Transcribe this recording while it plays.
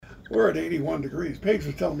We're at 81 degrees. Paige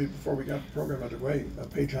was telling me before we got the program underway,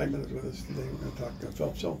 Paige Heitman is with us today. We're going to talk to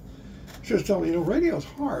Phelps Hill. She was telling me, radio's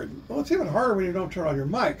hard. Well, it's even harder when you don't turn on your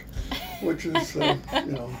mic, which is,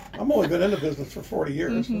 I've only been in the business for 40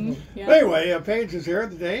 years. Mm-hmm. Yeah. But anyway, Paige is here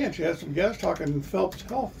today, and she has some guests talking Phelps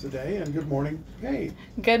Health today. And good morning, Paige.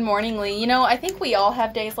 Good morning, Lee. I think we all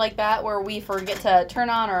have days like that where we forget to turn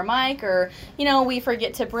on our mic or, we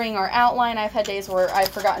forget to bring our outline. I've had days where I've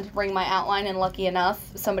forgotten to bring my outline, and lucky enough,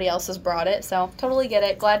 somebody else has brought it. So totally get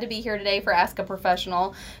it. Glad to be here today for Ask a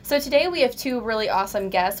Professional. So today we have two really awesome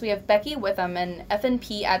guests. We have Becky Witham, an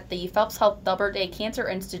FNP at the Phelps Health Delbert Day Cancer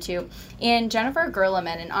Institute, and Jennifer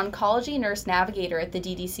Gerleman, an oncology nurse navigator at the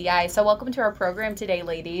DDCI. So welcome to our program today,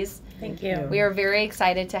 ladies. Thank you. We are very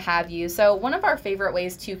excited to have you. So one of our favorite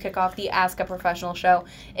ways to kick off the Ask a Professional show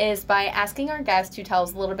is by asking our guests to tell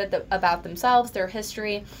us a little bit about themselves, their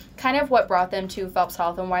history, kind of what brought them to Phelps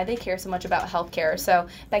Health and why they care so much about healthcare. So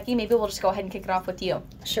Becky, maybe we'll just go ahead and kick it off with you.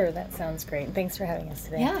 Sure, that sounds great. Thanks for having us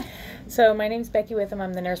today. Yeah. So my name's Becky Witham.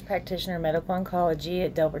 I'm the nurse practitioner in medical oncology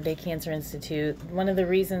at Delbert Day Cancer Institute. One of the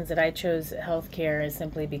reasons that I chose healthcare is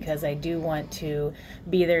simply because I do want to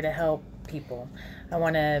be there to help people. I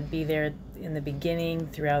want to be there in the beginning,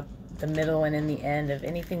 throughout the middle, and in the end of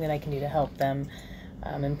anything that I can do to help them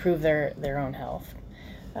improve their own health.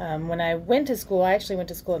 When I went to school, I actually went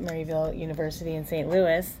to school at Maryville University in St.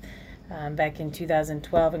 Louis back in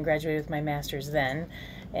 2012 and graduated with my master's then,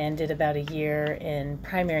 and did about a year in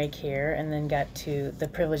primary care, and then got to the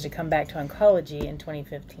privilege to come back to oncology in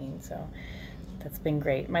 2015. So that's been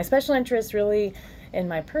great. My special interest really in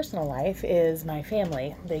my personal life is my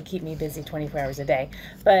family. They keep me busy 24 hours a day.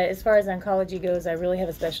 But as far as oncology goes, I really have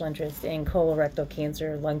a special interest in colorectal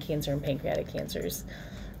cancer, lung cancer, and pancreatic cancers.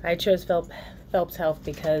 I chose Phelps Health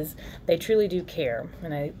because they truly do care,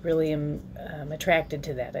 and I really am attracted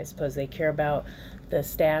to that. I suppose they care about the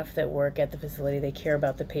staff that work at the facility. They care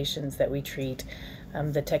about the patients that we treat.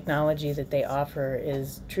 The technology that they offer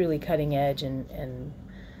is truly cutting edge and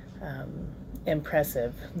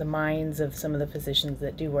impressive. The minds of some of the physicians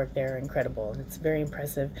that do work there are incredible, and it's very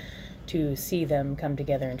impressive to see them come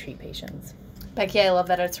together and treat patients. Becky, I love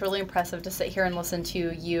that. It's really impressive to sit here and listen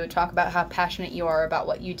to you talk about how passionate you are about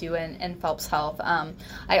what you do in Phelps Health.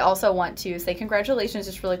 I also want to say congratulations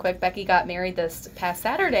just really quick. Becky got married this past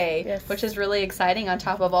Saturday, yes, which is really exciting on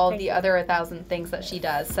top of all the other 1,000 things that she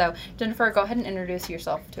does. So Jennifer, go ahead and introduce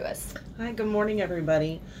yourself to us. Hi, good morning,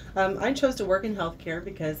 everybody. I chose to work in healthcare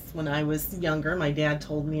because when I was younger, my dad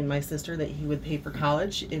told me and my sister that he would pay for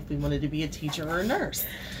college if we wanted to be a teacher or a nurse.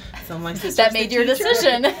 So my sister's that made your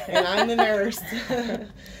decision. And I'm the nurse.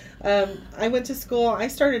 I went to school. I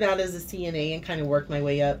started out as a CNA and kind of worked my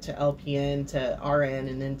way up to LPN, to RN,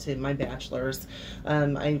 and then to my bachelor's.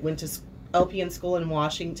 I went to LPN school in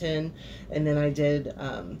Washington, and then I did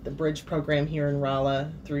the bridge program here in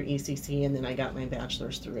Rolla through ECC, and then I got my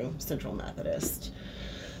bachelor's through Central Methodist.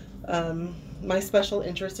 My special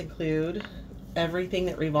interests include everything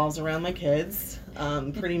that revolves around my kids.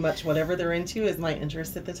 Pretty much whatever they're into is my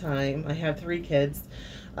interest at the time. I have 3 kids.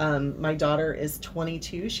 My daughter is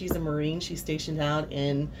 22. She's a Marine. She's stationed out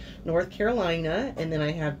in North Carolina. And then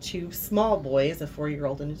I have 2 small boys, a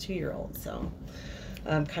 4-year-old and a 2-year-old. So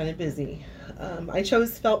I'm kind of busy. I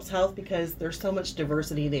chose Phelps Health because there's so much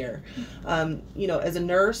diversity there. As a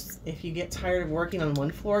nurse, if you get tired of working on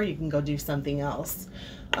one floor, you can go do something else.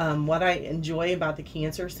 What I enjoy about the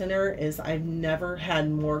Cancer Center is I've never had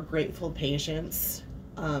more grateful patients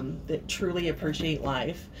that truly appreciate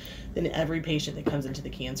life than every patient that comes into the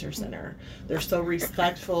Cancer Center. They're so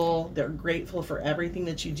respectful. They're grateful for everything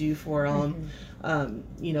that you do for them.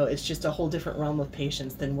 It's just a whole different realm of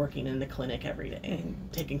patients than working in the clinic every day,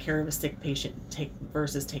 taking care of a sick patient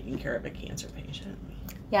versus taking care of a cancer patient.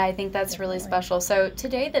 Yeah, I think that's really special. So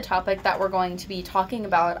today the topic that we're going to be talking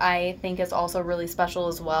about, I think, is also really special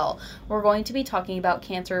as well. We're going to be talking about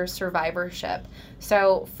cancer survivorship.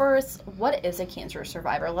 So first, what is a cancer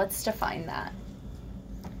survivor? Let's define that.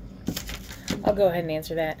 I'll go ahead and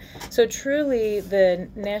answer that. So truly, the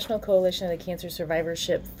National Coalition of the Cancer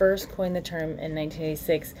Survivorship first coined the term in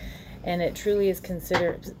 1986, and it truly is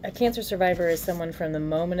considered, a cancer survivor is someone from the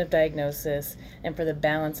moment of diagnosis and for the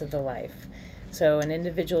balance of the life. So an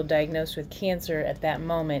individual diagnosed with cancer at that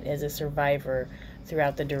moment is a survivor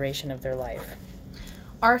throughout the duration of their life.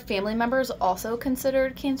 Are family members also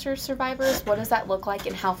considered cancer survivors? What does that look like,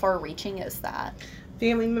 and how far-reaching is that?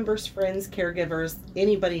 Family members, friends, caregivers,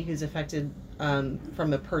 anybody who's affected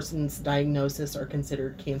from a person's diagnosis are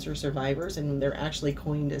considered cancer survivors, and they're actually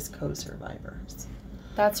coined as co-survivors.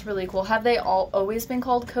 That's really cool. Have they all always been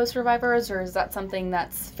called co-survivors, or is that something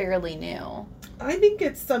that's fairly new? I think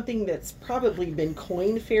it's something that's probably been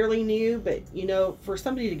coined fairly new, but you know, for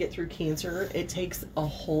somebody to get through cancer, it takes a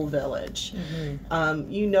whole village.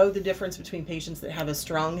 You know the difference between patients that have a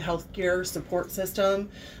strong healthcare support system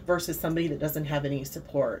versus somebody that doesn't have any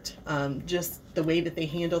support. Just the way that they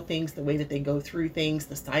handle things, the way that they go through things,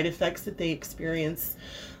 the side effects that they experience.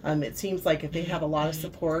 It seems like if they have a lot of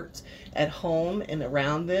support at home and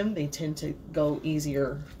around them, they tend to go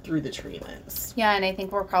easier through the treatments. Yeah, and I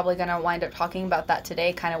think we're probably going to wind up talking about that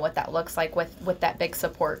today, kind of what that looks like with that big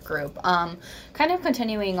support group. Kind of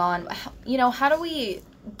continuing on, you know, how do we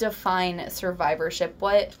define survivorship?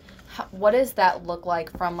 What does that look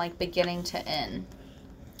like from like beginning to end?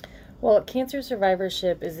 Well, cancer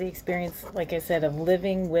survivorship is the experience, like I said, of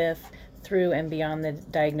living with, through, and beyond the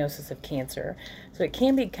diagnosis of cancer. So it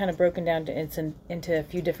can be kind of broken down into a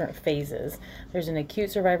few different phases. There's an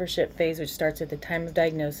acute survivorship phase, which starts at the time of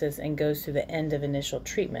diagnosis and goes to the end of initial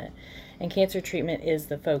treatment. And cancer treatment is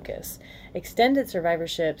the focus. Extended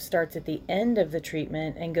survivorship starts at the end of the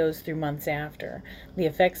treatment and goes through months after. The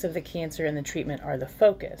effects of the cancer and the treatment are the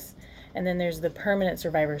focus. And then there's the permanent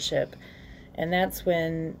survivorship. And that's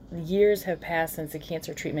when years have passed since the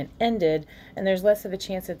cancer treatment ended, and there's less of a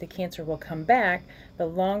chance that the cancer will come back. The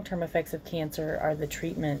long-term effects of cancer are the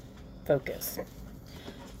treatment focus.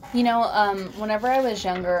 You know, whenever I was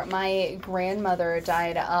younger, my grandmother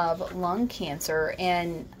died of lung cancer,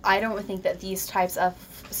 and I don't think that these types of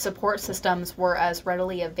support systems were as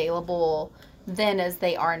readily available then as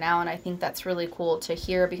they are now, and I think that's really cool to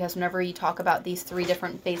hear, because whenever you talk about these three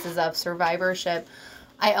different phases of survivorship,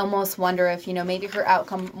 I almost wonder if, you know, maybe her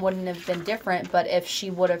outcome wouldn't have been different, but if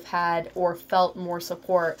she would have had or felt more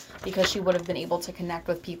support, because she would have been able to connect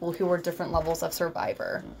with people who were different levels of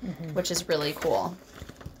survivor, which is really cool.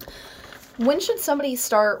 When should somebody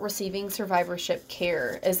start receiving survivorship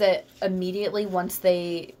care? Is it immediately once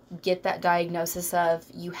they get that diagnosis of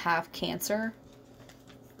you have cancer?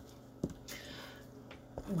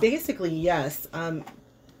 Basically, yes.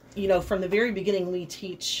 You know, from the very beginning, we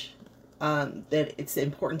teach that it's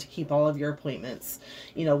important to keep all of your appointments.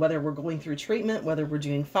 You know, whether we're going through treatment, whether we're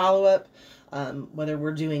doing follow-up, whether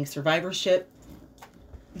we're doing survivorship,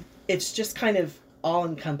 it's just kind of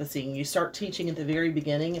all-encompassing. You start teaching at the very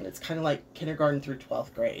beginning, and it's kind of like kindergarten through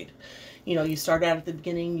 12th grade. You know, you start out at the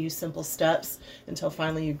beginning, use simple steps until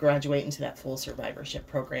finally you graduate into that full survivorship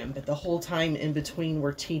program. But the whole time in between,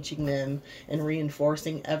 we're teaching them and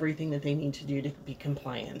reinforcing everything that they need to do to be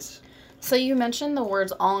compliant. So you mentioned the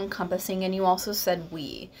words all-encompassing, and you also said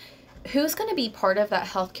we. Who's going to be part of that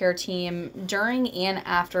healthcare team during and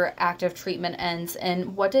after active treatment ends,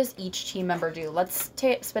 and what does each team member do? Let's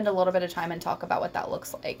spend a little bit of time and talk about what that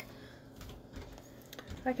looks like.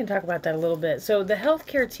 I can talk about that a little bit. So the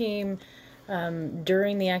healthcare team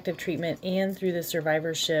during the active treatment and through the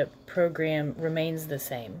survivorship program remains the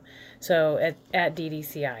same. So at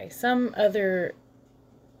DDCI, some other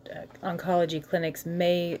oncology clinics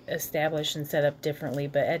may establish and set up differently,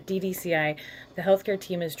 but at DDCI, the healthcare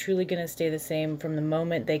team is truly going to stay the same from the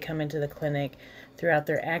moment they come into the clinic throughout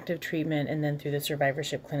their active treatment and then through the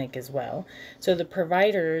survivorship clinic as well. So the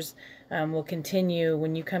providers will continue.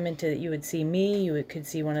 When you come into, you would see me, you could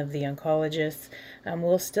see one of the oncologists.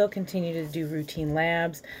 We'll still continue to do routine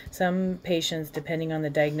labs. Some patients, depending on the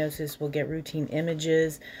diagnosis, will get routine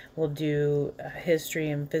images. We'll do history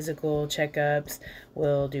and physical checkups.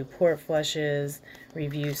 We'll do port flushes,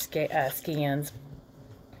 review scans.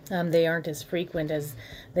 They aren't as frequent as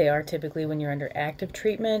they are typically when you're under active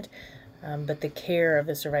treatment, but the care of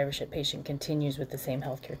the survivorship patient continues with the same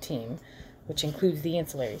healthcare team, which includes the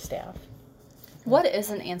ancillary staff. What is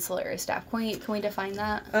an ancillary staff? Can we define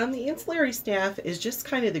that? The ancillary staff is just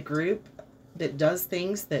kind of the group that does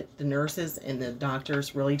things that the nurses and the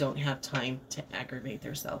doctors really don't have time to aggravate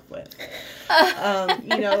themselves with.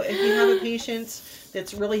 You know, if you have a patient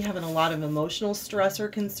that's really having a lot of emotional stress or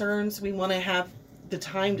concerns, we want to have the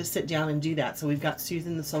time to sit down and do that. So we've got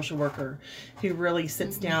Susan, the social worker, who really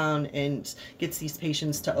sits down and gets these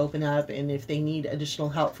patients to open up, and if they need additional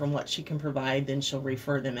help from what she can provide, then she'll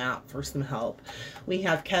refer them out for some help. We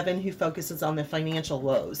have Kevin, who focuses on the financial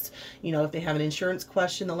woes. You know, if they have an insurance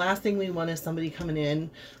question, the last thing we want is somebody coming in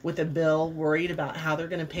with a bill worried about how they're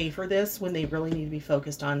going to pay for this when they really need to be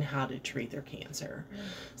focused on how to treat their cancer.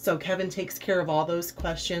 So Kevin takes care of all those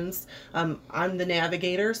questions. I'm the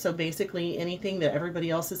navigator, so basically anything that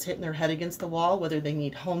everybody else is hitting their head against the wall, whether they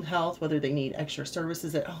need home health, whether they need extra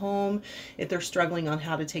services at home, if they're struggling on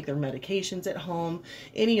how to take their medications at home,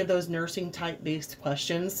 any of those nursing type based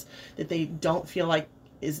questions that they don't feel like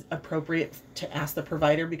is appropriate to ask the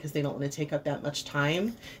provider because they don't want to take up that much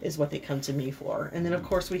time is what they come to me for. And then of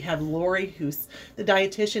course we have Lori, who's the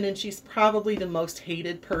dietitian, and she's probably the most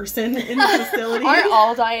hated person in the facility. Aren't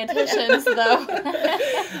all dietitians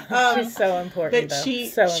though? She's so important.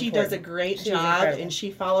 But she does a great job, and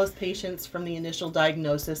she follows patients from the initial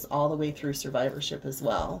diagnosis all the way through survivorship as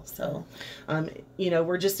well. So,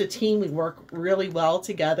 we're just a team. We work really well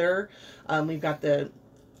together. We've got the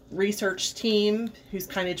research team who's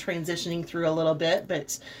kind of transitioning through a little bit,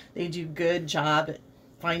 but they do good job at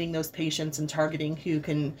finding those patients and targeting who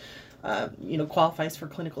can qualifies for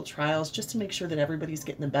clinical trials, just to make sure that everybody's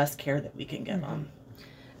getting the best care that we can get them.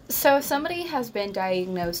 So if somebody has been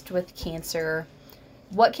diagnosed with cancer,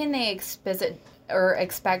 what can they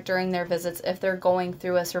expect during their visits if they're going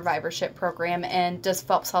through a survivorship program? And does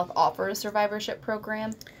Phelps Health offer a survivorship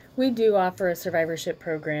program? We do offer a survivorship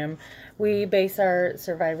program. We base our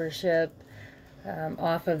survivorship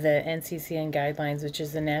off of the NCCN guidelines, which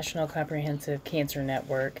is the National Comprehensive Cancer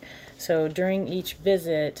Network. So during each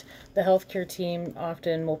visit, the healthcare team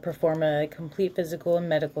often will perform a complete physical and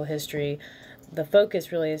medical history. The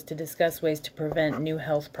focus really is to discuss ways to prevent new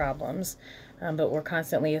health problems. But we're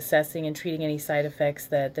constantly assessing and treating any side effects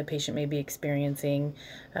that the patient may be experiencing,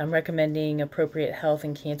 recommending appropriate health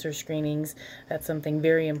and cancer screenings. That's something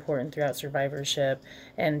very important throughout survivorship,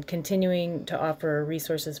 and continuing to offer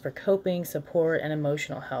resources for coping, support, and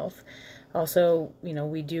emotional health. Also,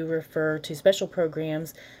 we do refer to special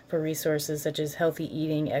programs for resources such as healthy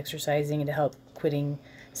eating, exercising, and to help quitting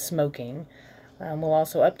smoking. We'll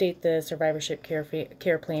also update the survivorship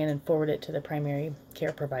care plan and forward it to the primary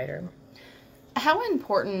care provider. How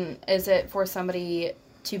important is it for somebody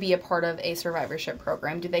to be a part of a survivorship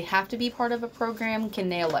program? Do they have to be part of a program? Can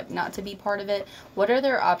they elect not to be part of it? What are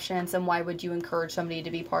their options, and why would you encourage somebody to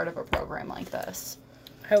be part of a program like this?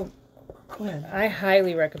 I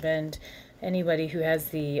highly recommend anybody who has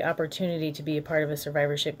the opportunity to be a part of a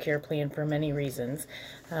survivorship care plan for many reasons.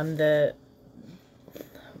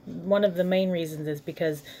 One of the main reasons is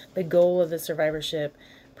because the goal of the survivorship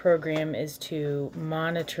program is to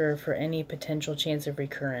monitor for any potential chance of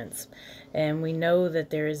recurrence. And we know that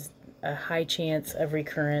there is a high chance of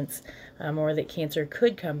recurrence, or that cancer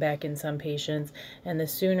could come back in some patients. And the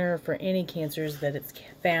sooner for any cancers that it's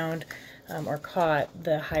found or caught,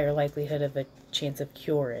 the higher likelihood of a chance of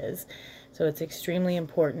cure is. So it's extremely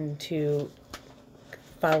important to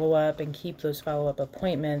follow up and keep those follow-up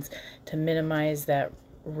appointments to minimize that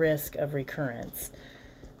risk of recurrence.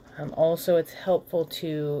 Also, it's helpful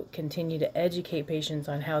to continue to educate patients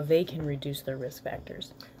on how they can reduce their risk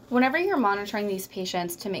factors. Whenever you're monitoring these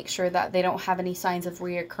patients to make sure that they don't have any signs of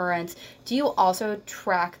reoccurrence, do you also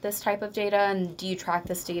track this type of data? And do you track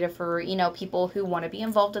this data for, people who want to be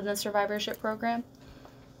involved in the survivorship program?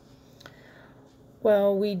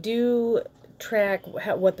 Well, we do track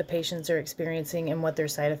what the patients are experiencing and what their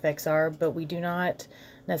side effects are, but we do not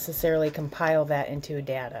necessarily compile that into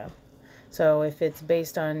data. So if it's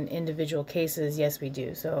based on individual cases, yes, we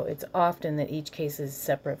do. So it's often that each case is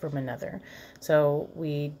separate from another. So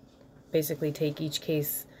we basically take each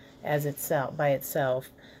case as itself, by itself,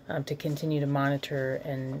 to continue to monitor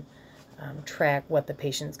and track what the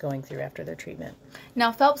patient's going through after their treatment.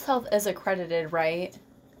 Now, Phelps Health is accredited, right?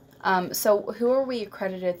 So who are we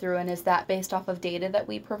accredited through, and is that based off of data that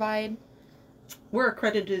we provide? We're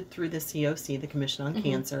accredited through the COC, the Commission on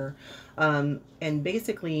Cancer, and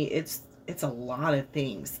basically it's a lot of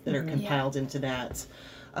things that are compiled into that.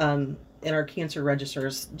 And our cancer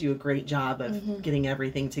registers do a great job of getting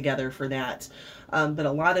everything together for that. But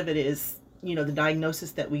a lot of it is, the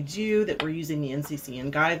diagnosis that we do, that we're using the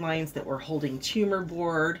NCCN guidelines, that we're holding tumor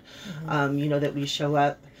board, that we show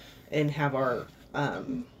up and have our,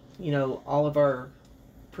 all of our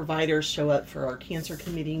providers show up for our cancer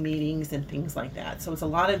committee meetings and things like that. So it's a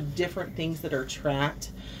lot of different things that are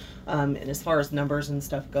tracked. And as far as numbers and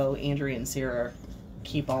stuff go, Andrea and Sarah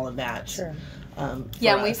keep all of that. Sure.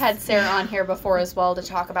 And we've had Sarah on here before as well to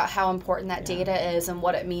talk about how important that data is and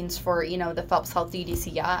what it means for, the Phelps Health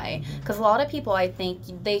DDCI. Because a lot of people, I think,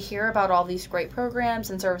 they hear about all these great programs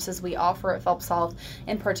and services we offer at Phelps Health,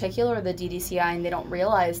 in particular the DDCI, and they don't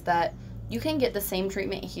realize that you can get the same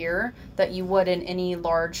treatment here that you would in any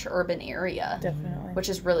large urban area. Definitely. Which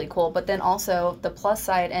is really cool. But then also the plus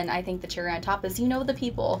side, and I think the cherry on top, is the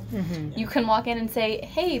people. You can walk in and say,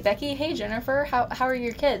 hey, Becky, hey, Jennifer, how are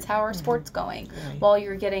your kids? How are sports going? Right. While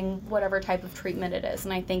you're getting whatever type of treatment it is.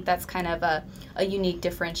 And I think that's kind of a unique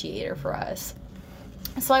differentiator for us.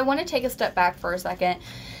 So I want to take a step back for a second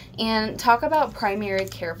and talk about primary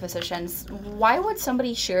care physicians. Why would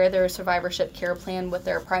somebody share their survivorship care plan with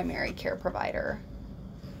their primary care provider?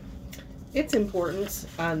 It's important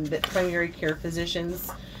that primary care physicians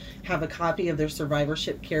have a copy of their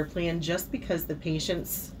survivorship care plan, just because the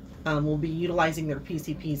patients will be utilizing their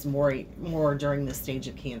PCPs more during this stage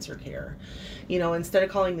of cancer care. You know, instead of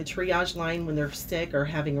calling the triage line when they're sick or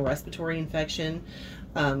having a respiratory infection,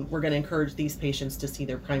 we're going to encourage these patients to see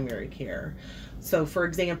their primary care. So, for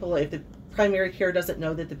example, if the primary care doesn't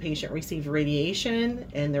know that the patient received radiation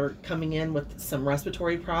and they're coming in with some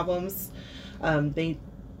respiratory problems, they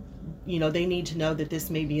need to know that this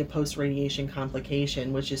may be a post-radiation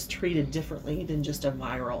complication, which is treated differently than just a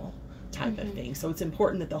viral type of thing. So it's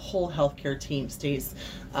important that the whole healthcare team stays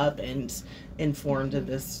up and informed of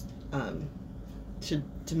this,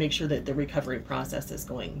 to make sure that the recovery process is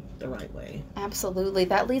going the right way. Absolutely.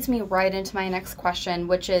 That leads me right into my next question,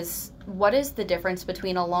 which is, what is the difference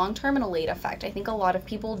between a long-term and a late effect? I think a lot of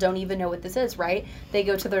people don't even know what this is, right? They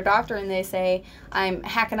go to their doctor and they say, I'm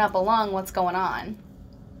hacking up a lung, what's going on?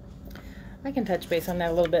 I can touch base on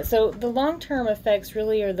that a little bit. So the long-term effects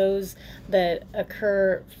really are those that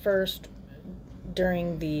occur first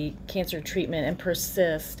during the cancer treatment and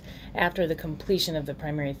persist after the completion of the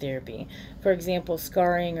primary therapy. For example,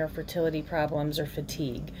 scarring or fertility problems or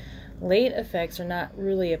fatigue. Late effects are not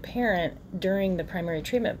really apparent during the primary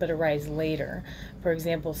treatment but arise later. For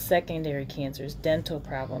example, secondary cancers, dental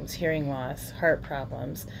problems, hearing loss, heart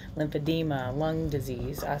problems, lymphedema, lung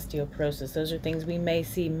disease, osteoporosis. Those are things we may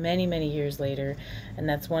see many, many years later, and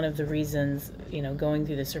that's one of the reasons, going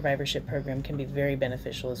through the survivorship program can be very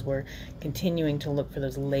beneficial, as we're continuing to look for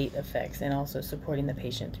those late effects and also supporting the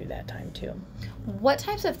patient through that time too. What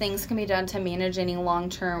types of things can be done to manage any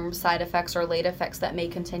long-term side effects or late effects that may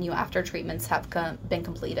continue after treatments have been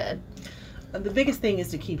completed? The biggest thing is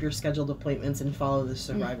to keep your scheduled appointments and follow the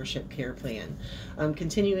survivorship care plan.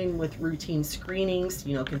 Continuing with routine screenings,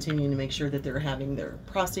 continuing to make sure that they're having their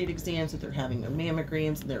prostate exams, that they're having their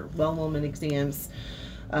mammograms, their well woman exams,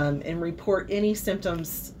 and report any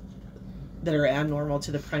symptoms that are abnormal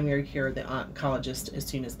to the primary care of the oncologist as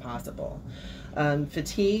soon as possible.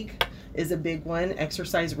 Fatigue is a big one.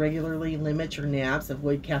 Exercise regularly, limit your naps,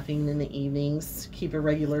 avoid caffeine in the evenings, keep a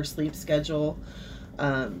regular sleep schedule,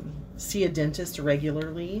 see a dentist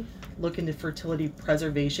regularly, look into fertility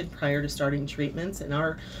preservation prior to starting treatments. And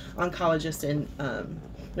our oncologists and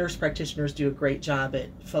nurse practitioners do a great job at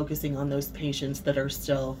focusing on those patients that are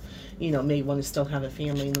still, may want to still have a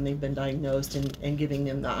family when they've been diagnosed, and giving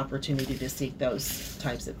them the opportunity to seek those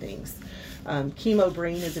types of things. Chemo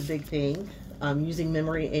brain is a big thing. Using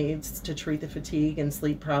memory aids to treat the fatigue and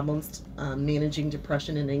sleep problems, managing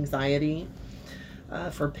depression and anxiety.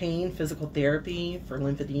 For pain, physical therapy. For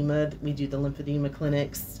lymphedema, we do the lymphedema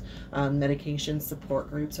clinics. Medication support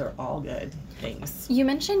groups are all good things. You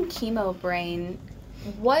mentioned chemo brain.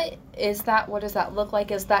 What is that? What does that look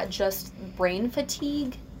like? Is that just brain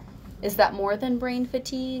fatigue? Is that more than brain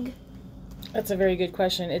fatigue? That's a very good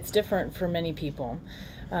question. It's different for many people.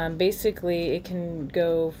 Basically, it can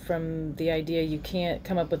go from the idea you can't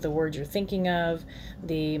come up with the words you're thinking of,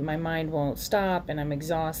 my mind won't stop and I'm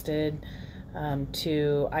exhausted,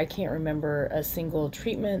 to I can't remember a single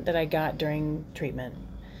treatment that I got during treatment.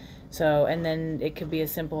 So, and then it could be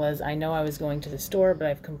as simple as, I know I was going to the store, but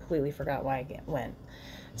I've completely forgot why I went.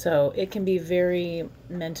 So it can be very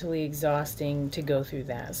mentally exhausting to go through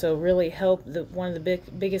that. So really one of the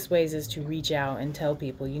biggest ways is to reach out and tell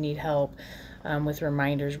people you need help with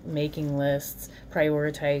reminders, making lists,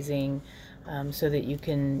 prioritizing, so that you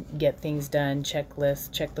can get things done,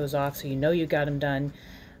 checklists, check those off so you got them done,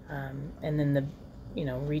 and then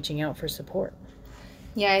reaching out for support.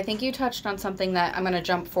 Yeah, I think you touched on something that I'm going to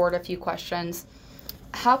jump forward a few questions.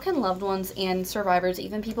 How can loved ones and survivors,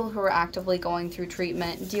 even people who are actively going through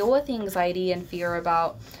treatment, deal with the anxiety and fear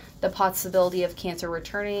about the possibility of cancer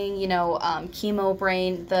returning, chemo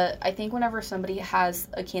brain? I think whenever somebody has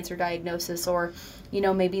a cancer diagnosis, or,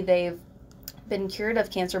 maybe they've been cured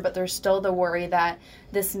of cancer, but there's still the worry that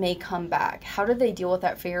this may come back. How do they deal with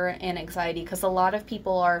that fear and anxiety? Because a lot of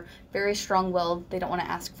people are very strong-willed. They don't want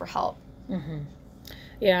to ask for help. Mm-hmm.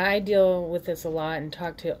 Yeah, I deal with this a lot and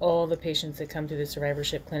talk to all the patients that come through the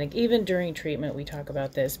survivorship clinic. Even during treatment, we talk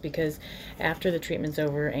about this, because after the treatment's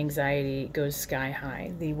over, anxiety goes sky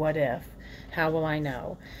high. The what if? How will I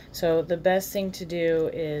know? So the best thing to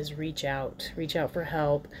do is reach out for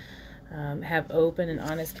help. Have open and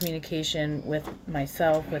honest communication with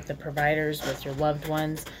myself, with the providers, with your loved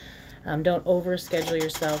ones. Don't overschedule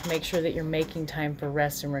yourself. Make sure that you're making time for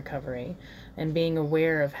rest and recovery, and being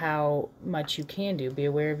aware of how much you can do. Be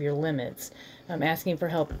aware of your limits. Asking for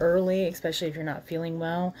help early, especially if you're not feeling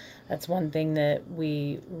well. That's one thing that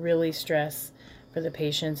we really stress for the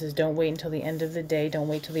patients is don't wait until the end of the day. Don't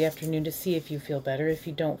wait till the afternoon to see if you feel better. If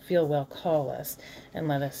you don't feel well, call us and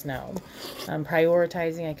let us know.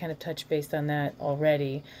 Prioritizing, I kind of touched based on that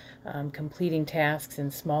already. Completing tasks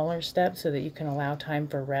in smaller steps so that you can allow time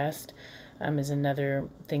for rest is another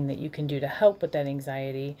thing that you can do to help with that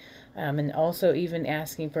anxiety. And also even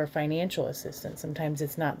asking for financial assistance. Sometimes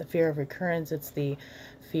it's not the fear of recurrence, it's the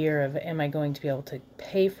fear of, am I going to be able to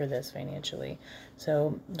pay for this financially?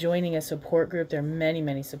 So joining a support group, there are many,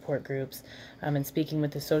 many support groups, and speaking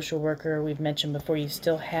with the social worker. We've mentioned before, you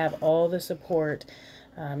still have all the support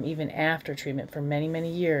even after treatment for many, many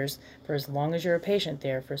years, for as long as you're a patient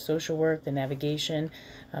there, for social work, the navigation,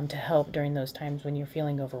 to help during those times when you're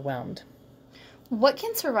feeling overwhelmed. What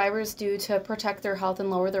can survivors do to protect their health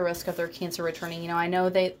and lower the risk of their cancer returning? I know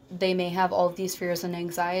they may have all of these fears and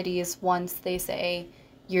anxieties once they say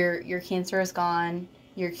your cancer is gone,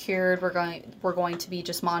 you're cured, we're going to be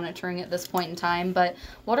just monitoring at this point in time. But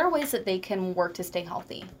what are ways that they can work to stay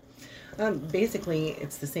healthy? Basically,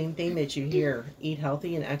 it's the same thing that you hear: eat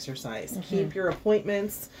healthy and exercise. Keep your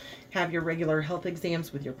appointments, have your regular health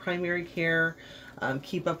exams with your primary care,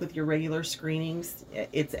 keep up with your regular screenings.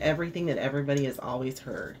 It's everything that everybody has always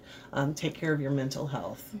heard. Take care of your mental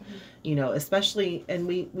health. Especially, and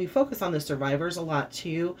we focus on the survivors a lot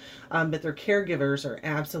too, but their caregivers are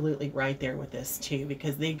absolutely right there with this too,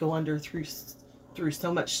 because they go through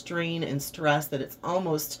so much strain and stress that it's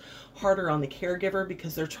almost harder on the caregiver,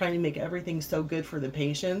 because they're trying to make everything so good for the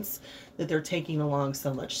patients that they're taking along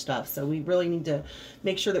so much stuff. So we really need to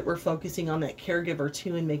make sure that we're focusing on that caregiver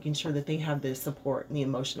too, and making sure that they have the support and the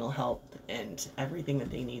emotional help and everything that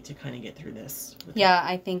they need to kind of get through this. Yeah,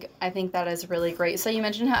 I think that is really great. So you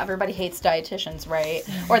mentioned how everybody hates dietitians, right?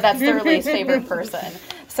 Or that's their least favorite person.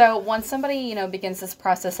 So once somebody, begins this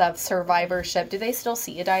process of survivorship, do they still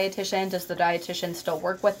see a dietitian? Does the dietitian still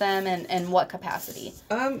work with them, and in what capacity?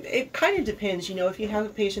 It kind of depends. If you have a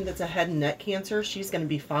patient that's a head and neck cancer, she's going to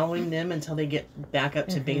be following them until they get back up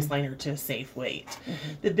to baseline or to a safe weight.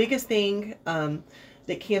 The biggest thing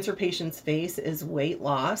that cancer patients face is weight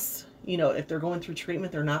loss. If they're going through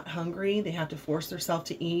treatment, they're not hungry. They have to force themselves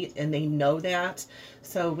to eat, and they know that.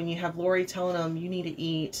 So when you have Lori telling them, you need to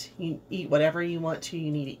eat, you eat whatever you want to,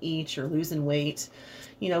 you need to eat, you're losing weight.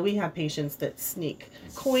 We have patients that sneak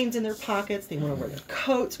coins in their pockets. They want to wear their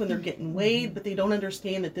coats when they're getting weighed, but they don't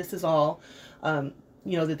understand that this is all, that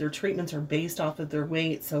their treatments are based off of their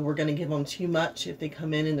weight. So we're going to give them too much if they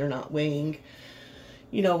come in and they're not weighing,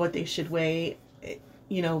 what they should weigh.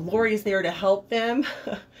 Lori's there to help them,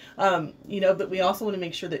 but we also want to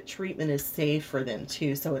make sure that treatment is safe for them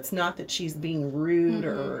too. So it's not that she's being rude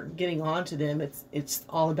or getting on to them. It's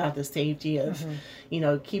all about the safety of,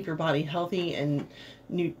 keep your body healthy and,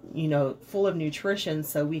 full of nutrition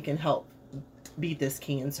so we can help beat this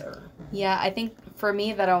cancer. Yeah, I think for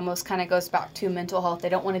me that almost kind of goes back to mental health. They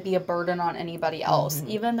don't want to be a burden on anybody else,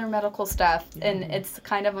 even their medical staff. And it's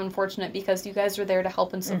kind of unfortunate because you guys are there to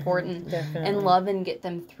help and support and love and get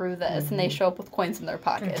them through this. And they show up with coins in their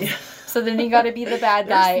pockets. So then you got to be the bad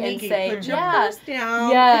guy and say, put your purse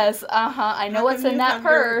down. Yes, I know what's in that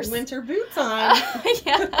purse. Winter boots on.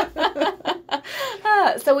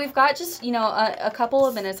 So we've got just, a couple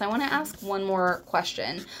of minutes. I want to ask one more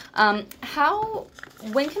question.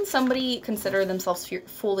 When can somebody consider themselves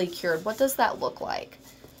fully cured? What does that look like?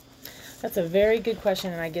 That's a very good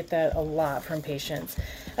question, and I get that a lot from patients.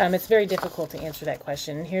 It's very difficult to answer that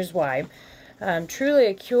question, and here's why. Truly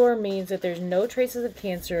a cure means that there's no traces of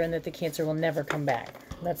cancer and that the cancer will never come back.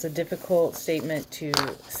 That's a difficult statement to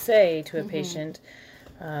say to a patient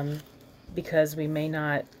because we may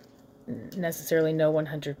not necessarily know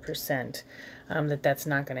 100% that that's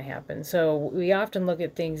not going to happen. So we often look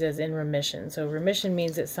at things as in remission. So remission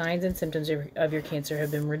means that signs and symptoms of your cancer have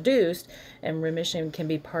been reduced, and remission can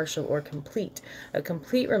be partial or complete. A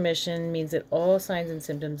complete remission means that all signs and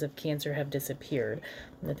symptoms of cancer have disappeared,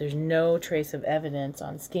 and that there's no trace of evidence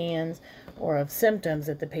on scans or of symptoms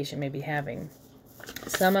that the patient may be having.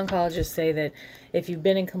 Some oncologists say that if you've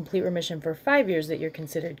been in complete remission for 5 years that you're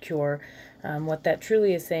considered cured. What that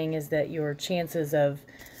truly is saying is that your chances of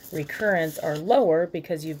recurrence are lower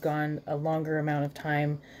because you've gone a longer amount of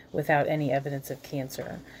time without any evidence of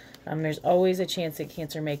cancer. There's always a chance that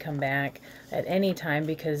cancer may come back at any time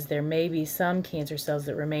because there may be some cancer cells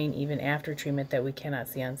that remain even after treatment that we cannot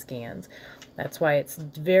see on scans. That's why it's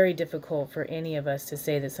very difficult for any of us to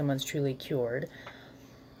say that someone's truly cured.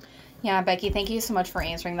 Yeah, Becky, thank you so much for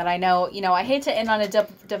answering that. I know, I hate to end on a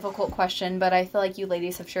difficult question, but I feel like you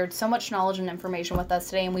ladies have shared so much knowledge and information with us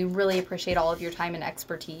today, and we really appreciate all of your time and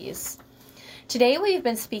expertise. Today we've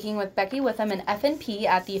been speaking with Becky Witham, an FNP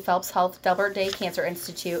at the Phelps Health Delbert Day Cancer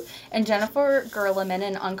Institute, and Jennifer Gerleman,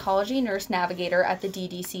 an oncology nurse navigator at the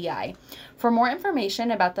DDCI. For more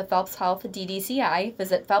information about the Phelps Health DDCI,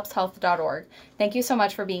 visit phelpshealth.org. Thank you so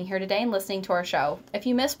much for being here today and listening to our show. If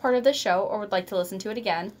you missed part of this show or would like to listen to it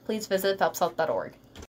again, please visit phelpshealth.org.